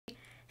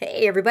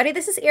Hey everybody,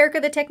 this is Erica,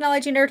 the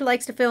technology nerd who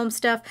likes to film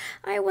stuff.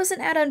 I wasn't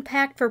at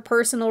Unpacked for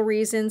personal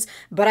reasons,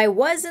 but I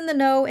was in the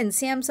know and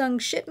Samsung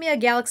shipped me a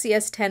Galaxy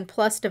S10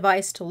 Plus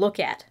device to look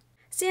at.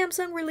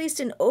 Samsung released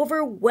an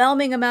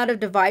overwhelming amount of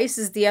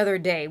devices the other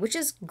day, which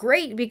is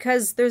great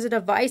because there's a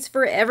device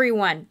for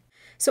everyone.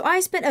 So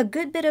I spent a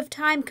good bit of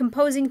time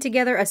composing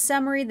together a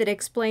summary that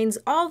explains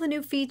all the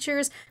new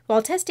features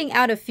while testing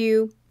out a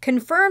few,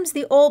 confirms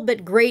the old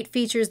but great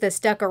features that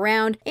stuck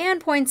around, and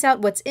points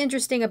out what's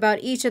interesting about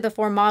each of the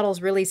 4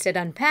 models released at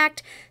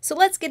Unpacked, so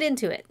let's get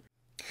into it.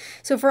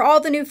 So for all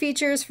the new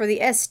features for the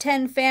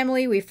S10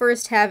 family, we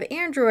first have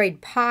Android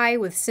Pie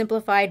with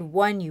simplified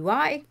One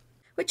UI,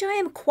 which I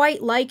am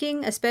quite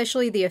liking,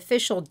 especially the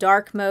official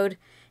dark mode,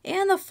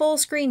 and the full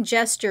screen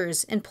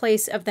gestures in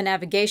place of the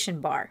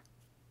navigation bar.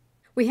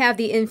 We have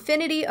the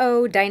Infinity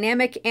O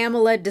dynamic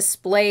AMOLED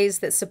displays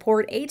that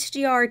support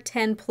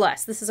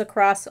HDR10+. This is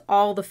across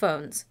all the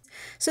phones.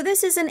 So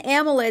this is an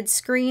AMOLED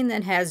screen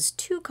that has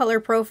 2 color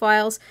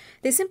profiles.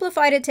 They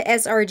simplified it to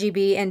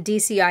sRGB and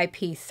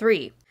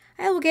DCI-P3.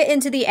 I will get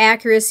into the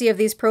accuracy of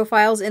these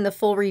profiles in the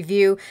full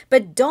review,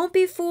 but don't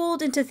be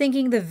fooled into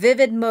thinking the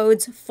Vivid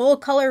mode's full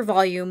color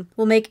volume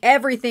will make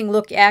everything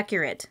look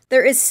accurate.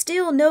 There is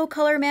still no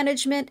color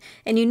management,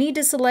 and you need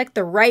to select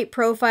the right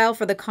profile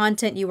for the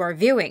content you are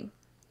viewing.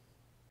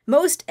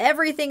 Most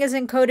everything is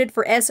encoded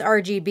for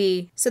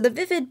sRGB, so the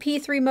Vivid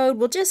P3 mode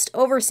will just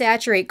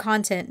oversaturate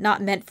content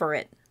not meant for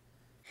it.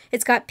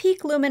 It's got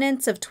peak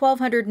luminance of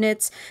 1200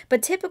 nits,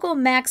 but typical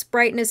max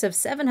brightness of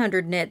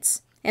 700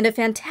 nits, and a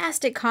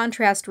fantastic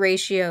contrast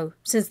ratio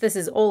since this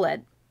is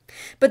OLED.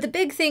 But the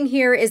big thing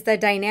here is the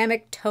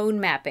dynamic tone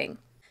mapping.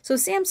 So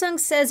Samsung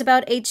says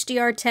about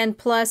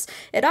HDR10+,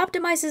 it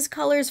optimizes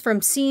colors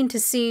from scene to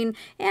scene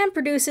and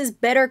produces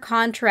better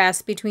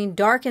contrast between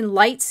dark and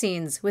light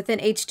scenes within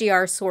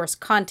HDR source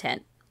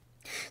content.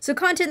 So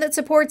content that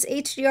supports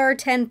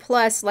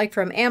HDR10+, like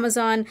from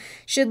Amazon,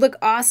 should look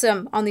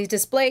awesome on these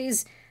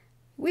displays.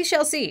 We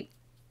shall see.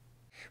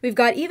 We've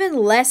got even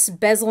less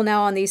bezel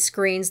now on these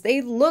screens.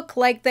 They look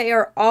like they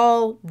are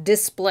all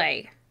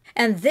display.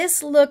 And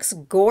this looks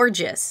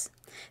gorgeous.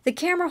 The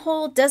camera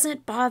hole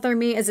doesn't bother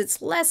me as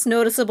it's less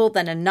noticeable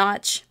than a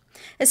notch,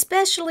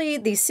 especially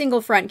the single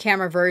front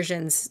camera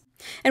versions.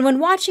 And when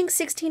watching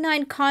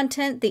 16:9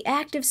 content, the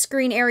active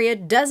screen area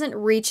doesn't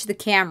reach the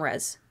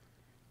cameras.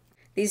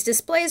 These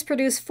displays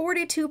produce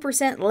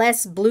 42%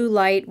 less blue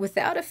light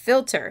without a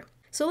filter.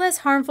 So less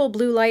harmful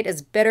blue light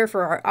is better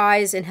for our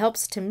eyes and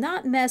helps to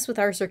not mess with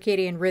our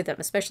circadian rhythm,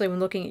 especially when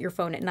looking at your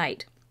phone at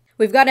night.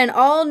 We've got an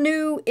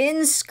all-new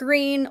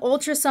in-screen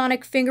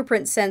ultrasonic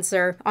fingerprint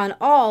sensor on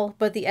all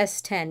but the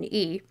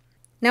S10e.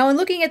 Now, in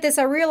looking at this,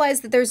 I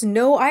realized that there's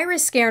no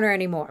iris scanner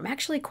anymore. I'm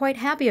actually quite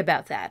happy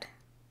about that.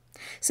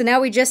 So now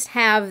we just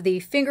have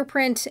the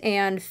fingerprint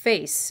and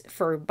face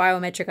for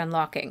biometric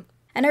unlocking.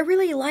 And I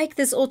really like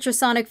this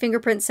ultrasonic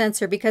fingerprint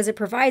sensor because it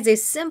provides a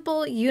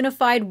simple,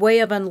 unified way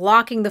of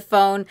unlocking the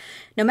phone,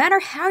 no matter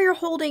how you're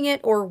holding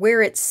it or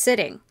where it's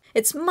sitting.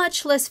 It's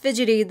much less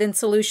fidgety than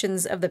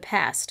solutions of the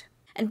past.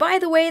 And by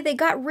the way, they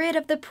got rid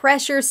of the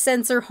pressure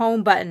sensor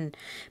home button,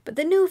 but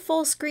the new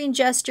full screen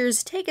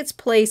gestures take its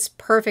place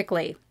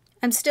perfectly.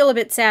 I'm still a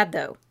bit sad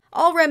though.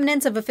 All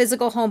remnants of a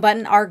physical home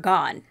button are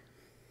gone.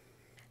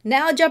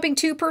 Now jumping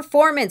to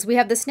performance, we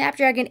have the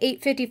Snapdragon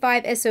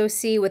 855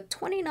 SoC with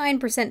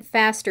 29%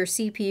 faster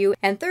CPU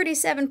and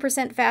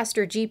 37%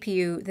 faster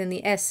GPU than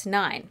the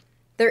S9.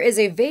 There is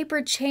a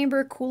vapor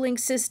chamber cooling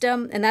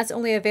system, and that's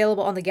only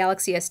available on the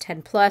Galaxy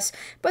S10 Plus,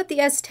 but the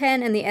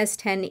S10 and the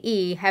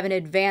S10e have an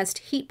advanced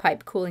heat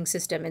pipe cooling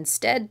system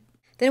instead.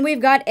 Then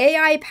we've got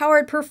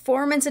AI-powered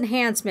performance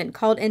enhancement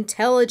called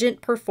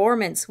Intelligent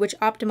Performance, which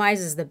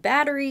optimizes the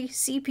battery,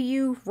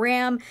 CPU,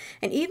 RAM,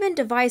 and even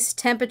device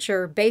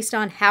temperature based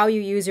on how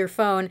you use your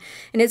phone,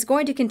 and it's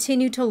going to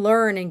continue to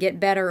learn and get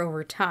better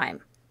over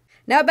time.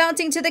 Now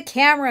bouncing to the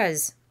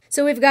cameras.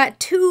 So we've got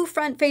 2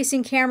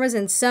 front-facing cameras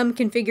in some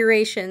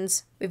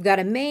configurations. We've got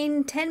a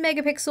main 10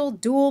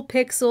 megapixel dual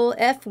pixel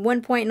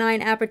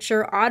f1.9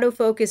 aperture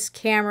autofocus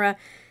camera,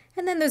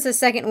 and then there's a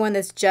second one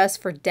that's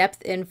just for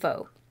depth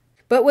info.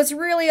 But what's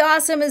really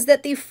awesome is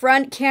that the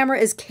front camera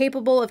is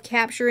capable of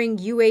capturing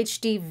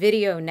UHD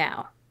video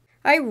now.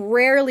 I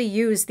rarely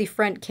use the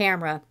front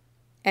camera,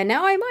 and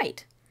now I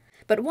might.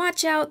 But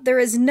watch out, there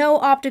is no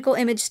optical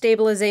image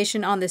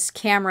stabilization on this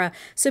camera,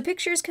 so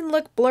pictures can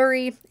look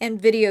blurry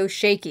and video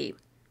shaky.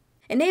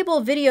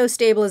 Enable video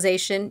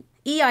stabilization,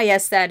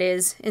 EIS that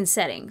is, in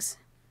settings.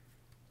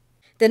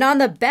 Then on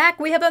the back,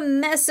 we have a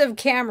mess of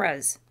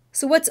cameras.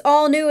 So what's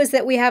all new is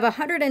that we have a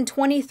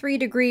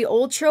 123-degree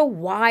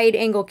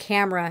ultra-wide-angle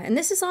camera, and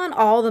this is on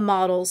all the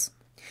models.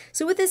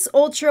 So with this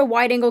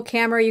ultra-wide-angle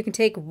camera, you can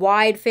take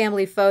wide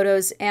family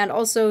photos and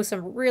also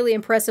some really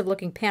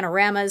impressive-looking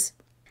panoramas.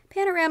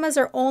 Panoramas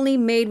are only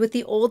made with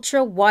the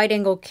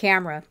ultra-wide-angle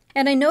camera,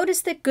 and I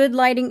noticed that good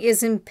lighting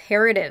is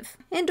imperative.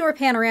 Indoor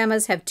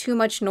panoramas have too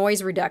much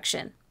noise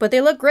reduction, but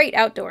they look great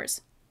outdoors.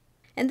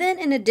 And then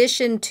in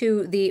addition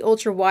to the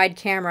ultra-wide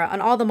camera,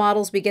 on all the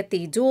models we get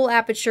the dual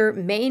aperture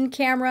main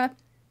camera,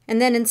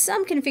 And then in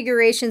some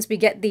configurations, we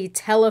get the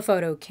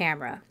telephoto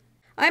camera.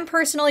 I'm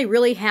personally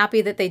really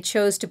happy that they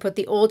chose to put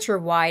the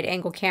ultra-wide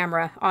angle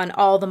camera on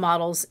all the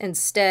models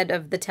instead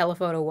of the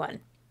telephoto one.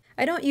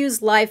 I don't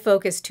use live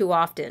focus too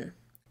often.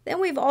 Then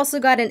we've also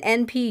got an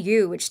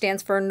NPU, which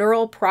stands for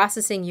Neural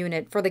Processing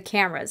Unit for the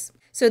cameras.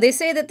 So they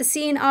say that the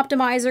scene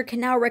optimizer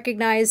can now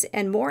recognize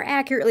and more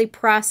accurately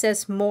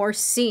process more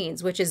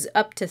scenes, which is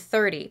up to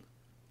 30.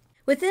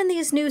 Within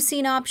these new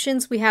scene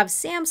options, we have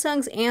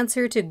Samsung's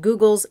answer to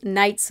Google's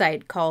night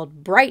sight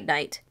called Bright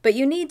Night, but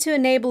you need to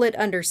enable it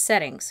under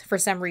settings for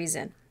some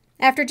reason.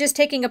 After just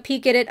taking a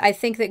peek at it, I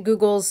think that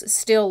Google's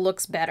still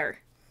looks better.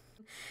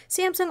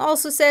 Samsung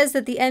also says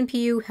that the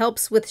NPU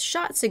helps with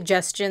shot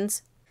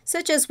suggestions,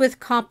 such as with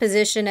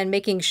composition and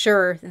making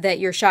sure that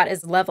your shot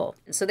is level.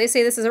 So they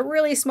say this is a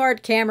really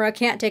smart camera,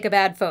 can't take a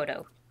bad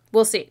photo.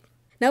 We'll see.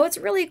 Now what's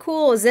really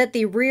cool is that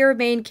the rear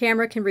main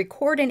camera can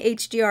record in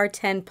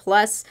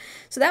HDR10+,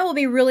 so that will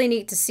be really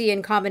neat to see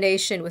in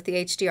combination with the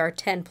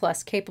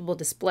HDR10+ capable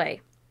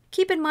display.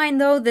 Keep in mind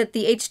though that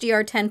the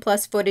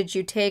HDR10+ footage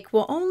you take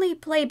will only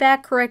play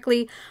back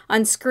correctly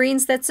on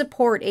screens that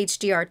support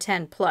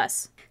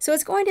HDR10+. So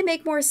it's going to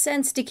make more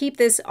sense to keep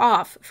this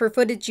off for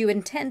footage you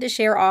intend to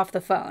share off the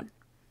phone.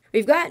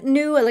 We've got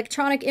new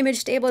electronic image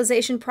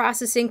stabilization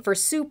processing for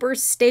super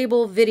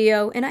stable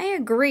video, and I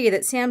agree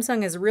that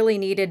Samsung has really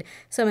needed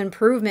some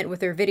improvement with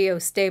their video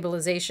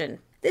stabilization.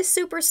 This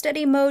super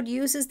steady mode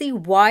uses the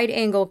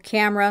wide-angle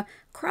camera,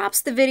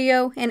 crops the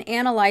video, and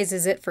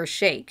analyzes it for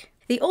shake.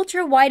 The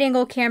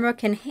ultra-wide-angle camera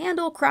can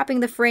handle cropping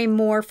the frame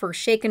more for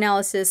shake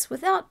analysis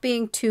without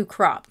being too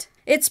cropped.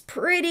 It's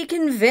pretty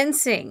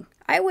convincing.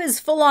 I was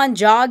full-on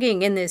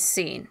jogging in this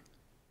scene.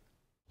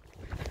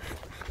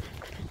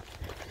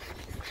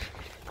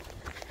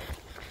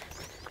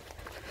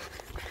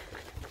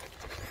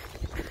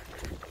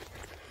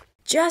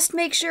 Just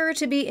make sure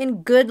to be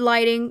in good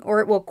lighting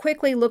or it will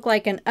quickly look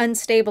like an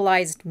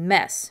unstabilized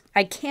mess.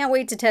 I can't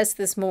wait to test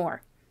this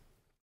more.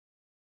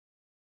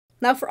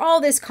 Now for all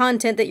this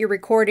content that you're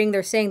recording,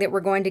 they're saying that we're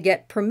going to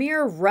get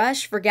Premiere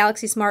Rush for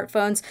Galaxy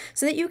smartphones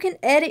so that you can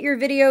edit your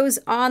videos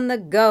on the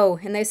go.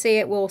 And they say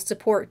it will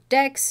support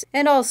DeX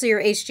and also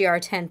your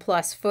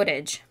HDR10+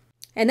 footage.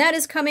 And that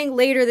is coming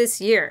later this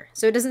year,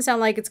 so it doesn't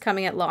sound like it's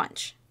coming at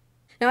launch.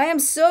 Now I am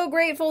so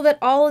grateful that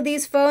all of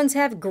these phones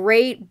have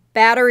great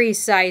battery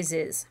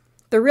sizes.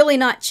 They're really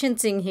not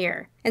chintzing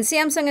here. And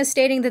Samsung is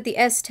stating that the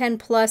S10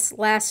 Plus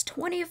lasts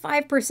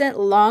 25%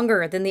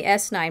 longer than the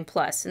S9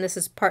 Plus, and this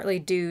is partly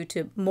due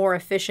to more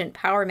efficient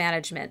power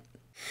management.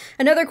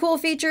 Another cool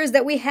feature is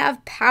that we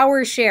have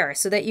power share,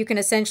 so that you can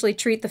essentially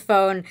treat the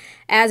phone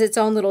as its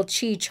own little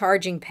Qi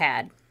charging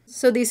pad.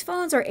 So these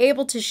phones are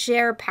able to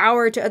share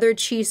power to other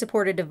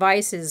Qi-supported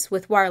devices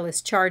with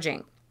wireless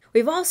charging.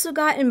 We've also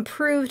got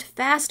improved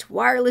fast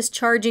wireless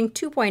charging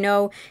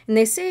 2.0, and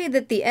they say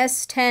that the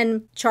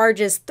S10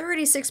 charges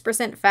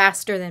 36%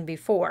 faster than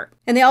before.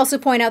 And they also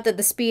point out that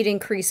the speed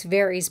increase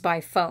varies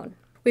by phone.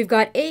 We've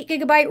got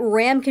 8GB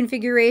RAM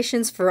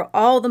configurations for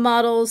all the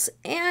models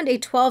and a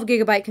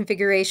 12GB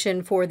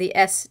configuration for the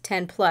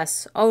S10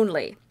 Plus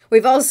only.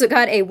 We've also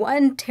got a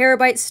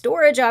 1TB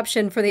storage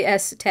option for the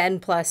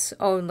S10 Plus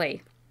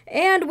only.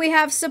 And we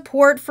have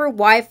support for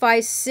Wi-Fi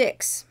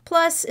 6,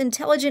 plus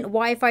intelligent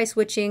Wi-Fi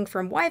switching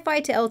from Wi-Fi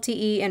to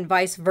LTE and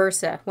vice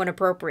versa when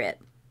appropriate.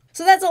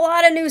 So that's a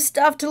lot of new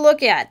stuff to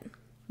look at.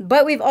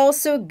 But we've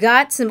also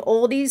got some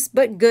oldies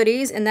but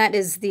goodies, and that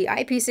is the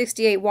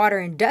IP68 water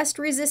and dust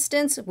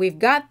resistance. We've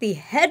got the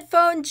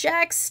headphone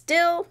jack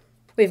still.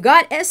 We've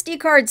got SD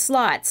card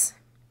slots,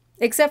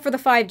 except for the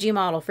 5G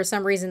model. For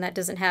some reason that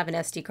doesn't have an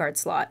SD card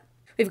slot.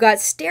 We've got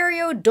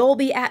stereo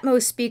Dolby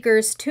Atmos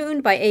speakers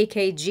tuned by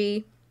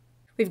AKG.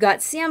 We've got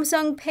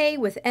Samsung Pay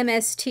with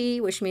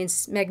MST, which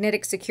means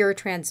Magnetic Secure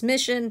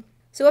Transmission.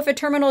 So if a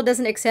terminal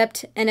doesn't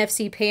accept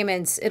NFC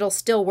payments, it'll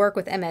still work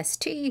with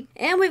MST.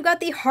 And we've got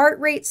the heart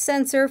rate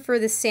sensor for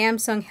the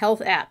Samsung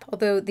Health app,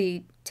 although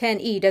the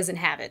S10e doesn't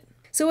have it.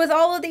 So with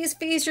all of these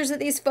features that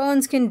these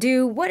phones can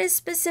do, what is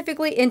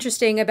specifically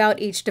interesting about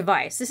each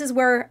device? This is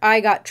where I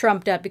got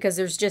trumped up because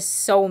there's just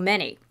so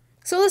many.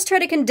 So let's try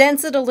to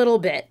condense it a little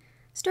bit.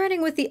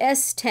 Starting with the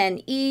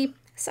S10e.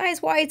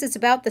 Size-wise, it's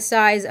about the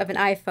size of an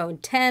iPhone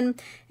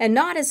X and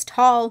not as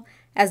tall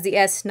as the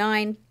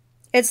S9.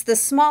 It's the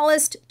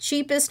smallest,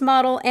 cheapest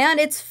model, and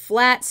it's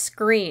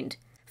flat-screened.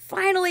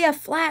 Finally, a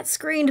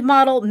flat-screened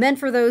model meant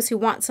for those who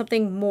want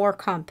something more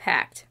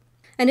compact.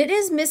 And it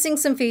is missing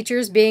some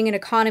features being an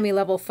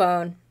economy-level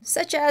phone,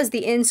 such as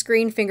the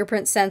in-screen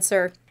fingerprint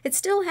sensor. It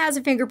still has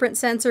a fingerprint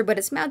sensor, but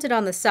it's mounted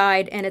on the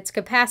side, and it's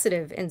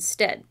capacitive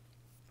instead.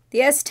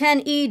 The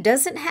S10e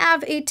doesn't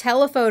have a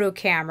telephoto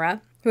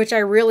camera, which I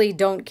really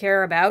don't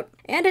care about.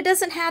 And it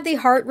doesn't have the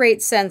heart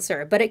rate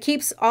sensor, but it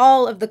keeps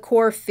all of the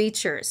core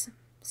features.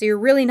 So you're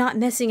really not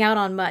missing out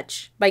on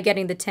much by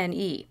getting the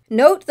S10e.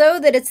 Note though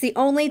that it's the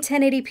only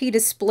 1080p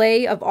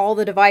display of all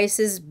the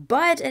devices,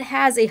 but it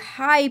has a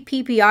high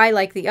PPI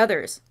like the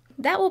others.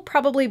 That will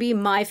probably be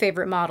my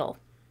favorite model.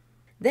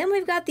 Then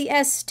we've got the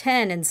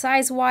S10, and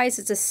size-wise,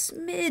 it's a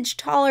smidge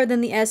taller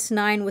than the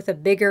S9 with a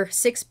bigger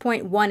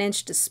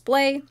 6.1-inch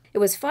display. It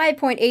was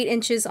 5.8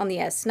 inches on the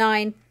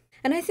S9.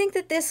 And I think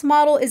that this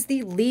model is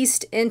the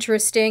least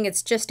interesting.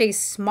 It's just a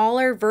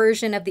smaller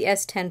version of the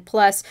S10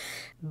 Plus,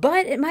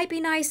 but it might be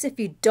nice if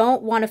you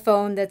don't want a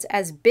phone that's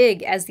as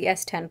big as the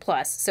S10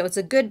 Plus. So it's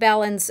a good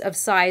balance of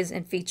size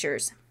and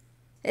features.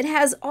 It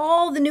has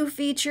all the new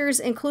features,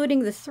 including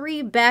the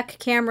 3 back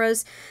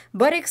cameras,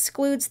 but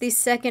excludes the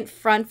second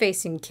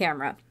front-facing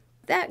camera.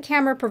 That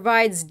camera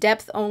provides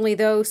depth only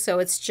though, so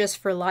it's just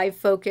for live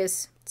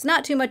focus. It's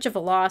not too much of a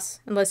loss,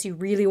 unless you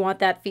really want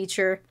that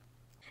feature.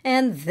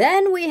 And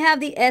then we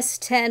have the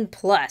S10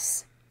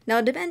 Plus.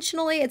 Now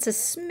dimensionally, it's a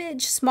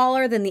smidge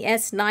smaller than the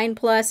S9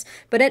 Plus,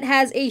 but it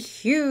has a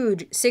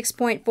huge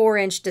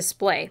 6.4-inch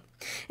display.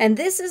 And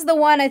this is the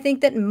one I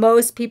think that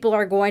most people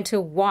are going to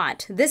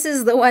want. This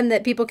is the one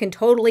that people can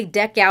totally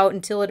deck out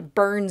until it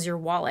burns your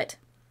wallet.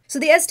 So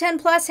the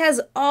S10 Plus has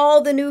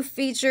all the new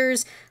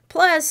features,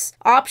 plus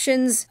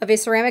options of a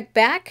ceramic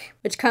back,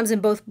 which comes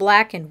in both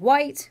black and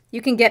white. You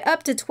can get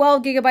up to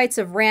 12 gigabytes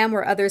of RAM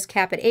where others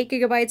cap at 8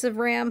 gigabytes of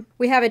RAM.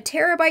 We have a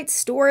terabyte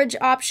storage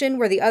option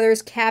where the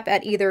others cap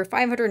at either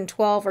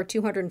 512 or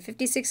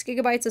 256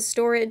 gigabytes of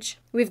storage.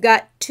 We've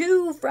got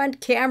 2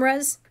 front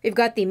cameras. We've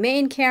got the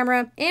main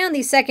camera and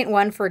the second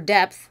one for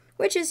depth,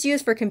 which is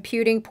used for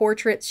computing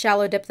portraits,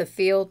 shallow depth of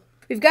field.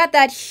 We've got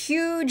that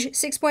huge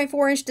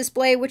 6.4-inch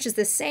display, which is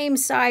the same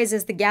size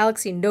as the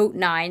Galaxy Note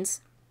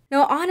 9s.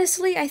 Now,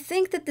 honestly, I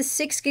think that the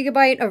 6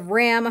 gigabyte of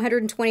RAM,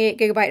 128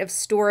 gigabyte of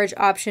storage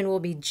option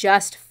will be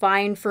just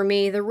fine for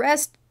me. The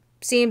rest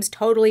seems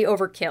totally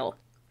overkill.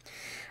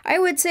 I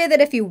would say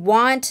that if you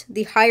want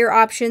the higher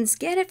options,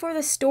 get it for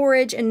the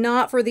storage and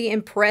not for the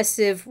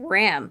impressive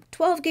RAM.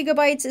 12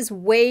 gigabytes is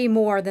way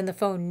more than the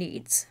phone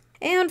needs.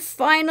 And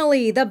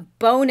finally, the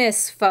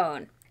bonus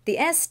phone, the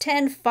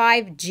S10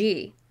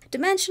 5G.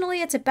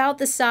 Dimensionally, it's about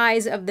the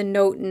size of the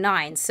Note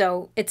 9,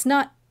 so it's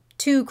not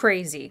too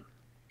crazy.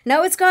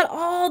 Now it's got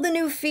all the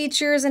new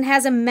features and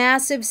has a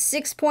massive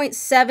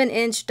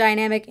 6.7-inch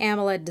dynamic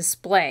AMOLED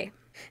display.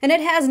 And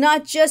it has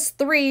not just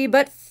 3,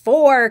 but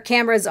 4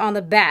 cameras on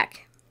the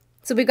back.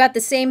 So we've got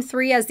the same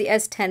 3 as the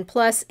S10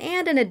 Plus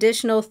and an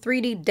additional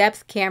 3D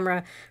depth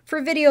camera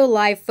for video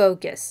live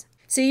focus.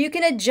 So you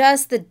can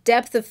adjust the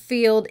depth of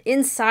field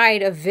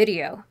inside of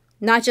video,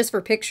 not just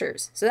for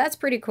pictures. So that's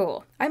pretty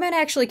cool. I might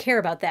actually care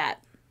about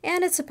that.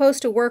 And it's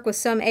supposed to work with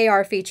some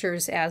AR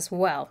features as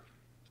well.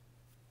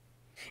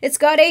 It's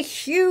got a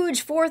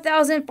huge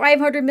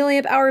 4,500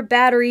 milliamp hour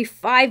battery,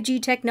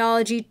 5G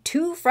technology,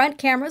 2 front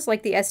cameras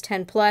like the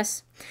S10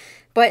 Plus,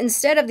 but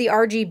instead of the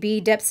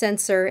RGB depth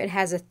sensor, it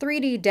has a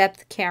 3D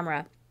depth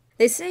camera.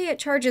 They say it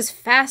charges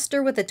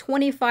faster with a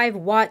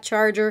 25-watt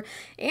charger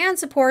and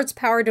supports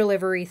power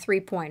delivery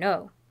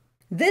 3.0.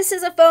 This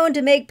is a phone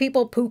to make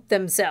people poop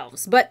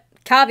themselves, but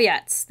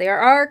caveats. There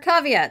are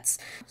caveats.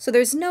 So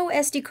there's no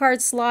SD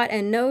card slot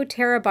and no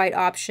terabyte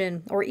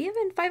option or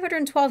even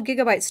 512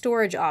 gigabyte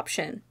storage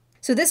option.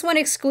 So this one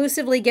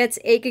exclusively gets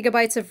 8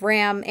 gigabytes of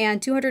RAM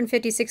and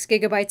 256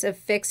 gigabytes of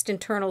fixed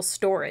internal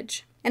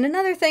storage. And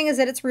another thing is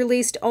that it's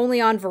released only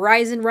on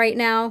Verizon right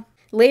now.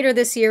 Later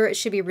this year, it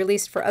should be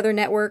released for other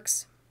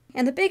networks.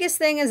 And the biggest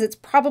thing is it's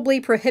probably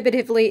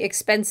prohibitively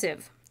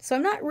expensive. So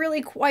I'm not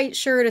really quite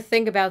sure to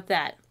think about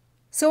that.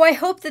 So I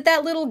hope that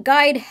that little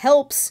guide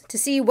helps to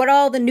see what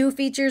all the new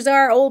features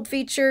are, old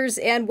features,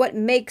 and what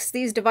makes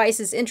these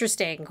devices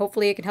interesting.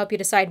 Hopefully it can help you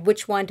decide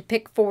which one to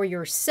pick for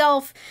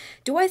yourself.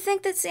 Do I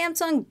think that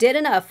Samsung did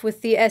enough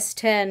with the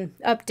S10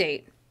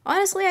 update?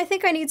 Honestly, I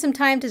think I need some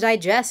time to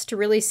digest to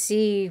really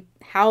see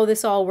how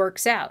this all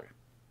works out.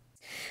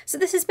 So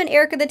this has been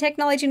Erica, the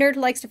technology nerd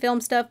who likes to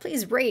film stuff.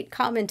 Please rate,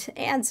 comment,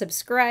 and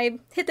subscribe.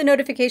 Hit the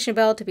notification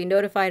bell to be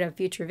notified of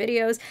future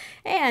videos.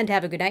 And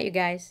have a good night, you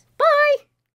guys. Bye!